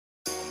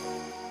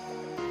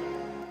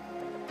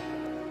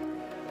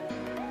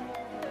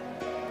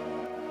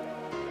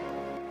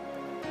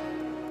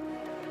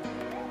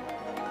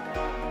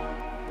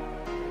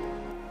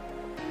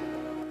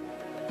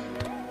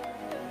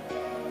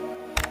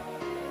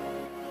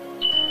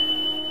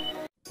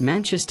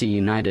Manchester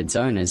United's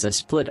owners are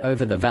split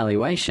over the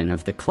valuation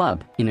of the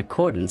club, in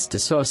accordance to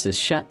sources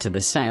shut to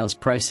the sales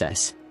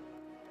process.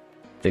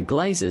 The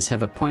Glazers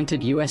have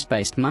appointed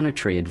US-based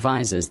monetary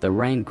advisors the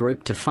Rain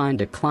Group to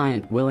find a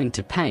client willing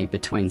to pay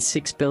between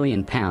 £6 billion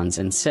and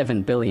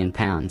 £7 billion.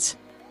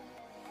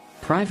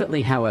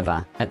 Privately,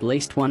 however, at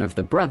least one of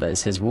the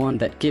brothers has warned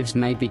that gives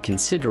may be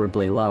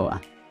considerably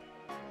lower.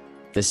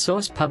 The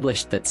source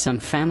published that some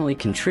family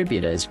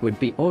contributors would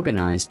be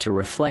organized to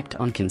reflect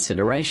on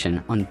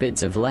consideration on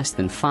bids of less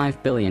than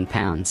 £5 billion.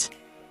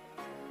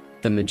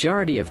 The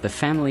majority of the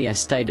family are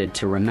stated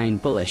to remain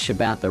bullish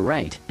about the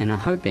rate and are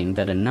hoping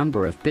that a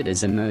number of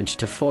bidders emerge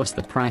to force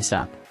the price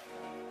up.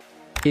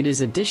 It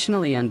is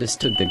additionally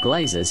understood the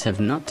Glazers have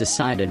not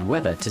decided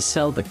whether to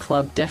sell the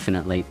club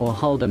definitely or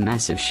hold a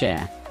massive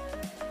share.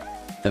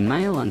 The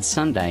Mail on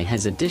Sunday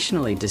has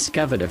additionally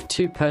discovered of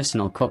two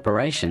personal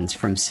corporations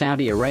from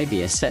Saudi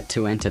Arabia set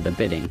to enter the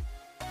bidding.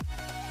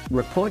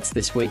 Reports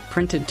this week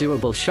printed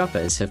doable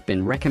shoppers have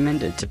been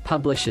recommended to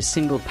publish a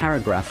single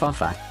paragraph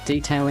offer,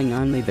 detailing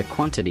only the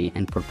quantity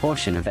and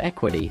proportion of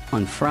equity,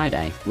 on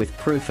Friday, with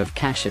proof of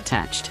cash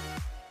attached.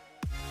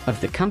 Of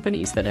the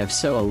companies that have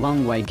so a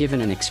long way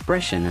given an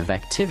expression of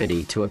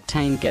activity to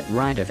obtain get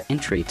right of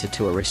entry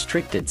to a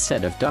restricted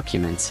set of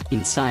documents,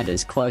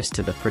 insiders close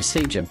to the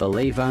procedure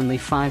believe only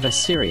 5 are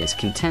serious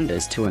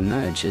contenders to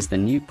emerge as the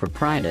new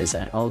proprietors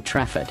at Old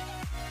Trafford.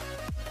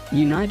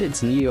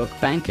 United's New York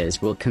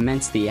bankers will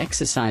commence the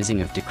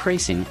exercising of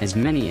decreasing as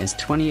many as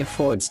 20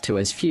 affords to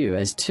as few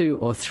as 2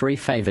 or 3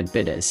 favoured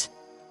bidders.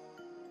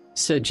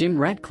 Sir Jim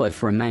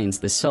Ratcliffe remains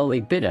the sole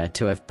bidder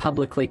to have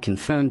publicly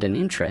confirmed an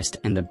interest,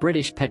 and the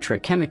British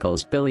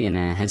petrochemicals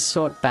billionaire has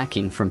sought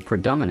backing from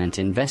predominant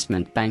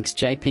investment banks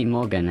JP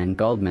Morgan and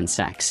Goldman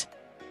Sachs.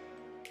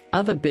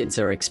 Other bids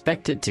are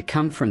expected to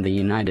come from the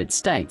United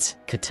States,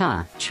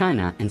 Qatar,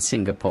 China and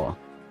Singapore.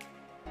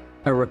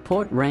 A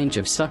report range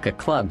of soccer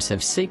clubs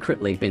have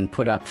secretly been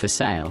put up for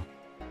sale.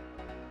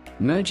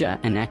 Merger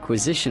and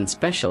acquisition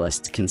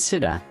specialists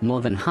consider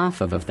more than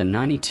half of the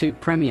 92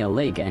 Premier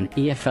League and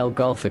EFL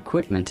golf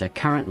equipment are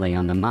currently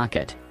on the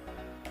market.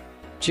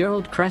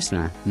 Gerald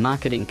Kressner,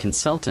 marketing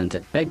consultant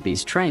at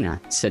Begbie's Trainer,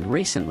 said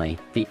recently,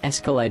 the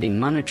escalating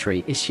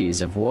monetary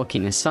issues of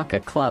walking a soccer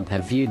club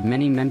have viewed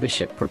many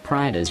membership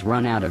proprietors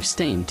run out of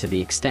steam to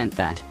the extent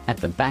that, at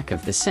the back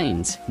of the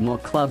scenes, more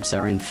clubs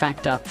are in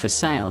fact up for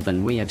sale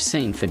than we have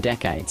seen for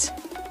decades.